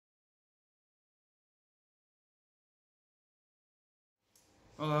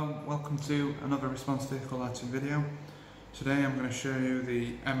Hello, welcome to another response vehicle lighting video. Today I'm going to show you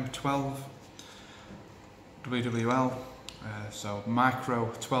the M12WWL, so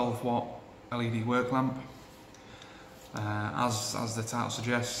micro 12 watt LED work lamp. As the title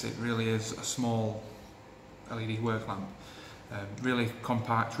suggests, it really is a small LED work lamp. Really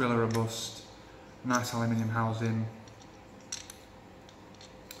compact, really robust, nice aluminium housing,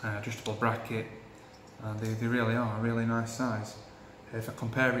 adjustable bracket, and they really are a really nice size. If I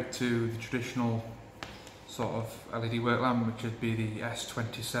compare it to the traditional sort of LED work lamp, which would be the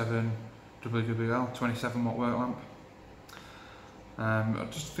S27WWL, 27 watt work lamp.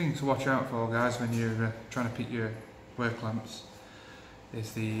 Just a thing to watch out for, guys, when you're trying to pick your work lamps,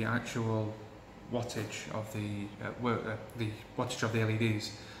 is the actual wattage of the wattage of the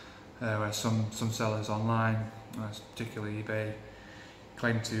LEDs. Where some sellers online, particularly eBay,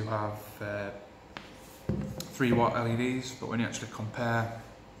 claim to have 3 watt LEDs, but when you actually compare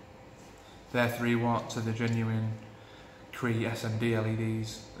their 3 watt to the genuine Cree SMD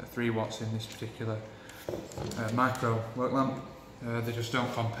LEDs, the 3 watts in this particular micro work lamp, they just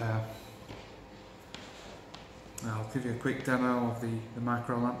don't compare. I'll give you a quick demo of the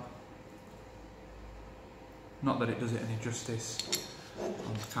micro lamp. Not that it does it any justice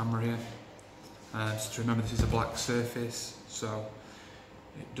on the camera here. Just to remember, this is a black surface, so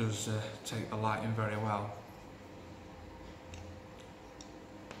it does take the light in very well.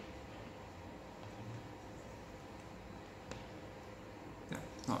 Yeah,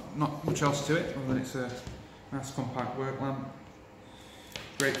 not much else to it other than it's a nice compact work lamp,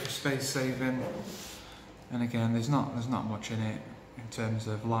 great for space saving, and again there's not much in it in terms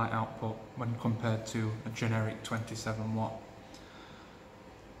of light output when compared to a generic 27 watt.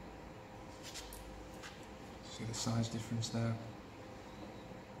 See the size difference there.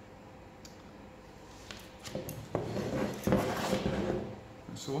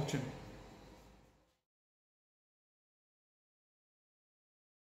 Thanks for watching.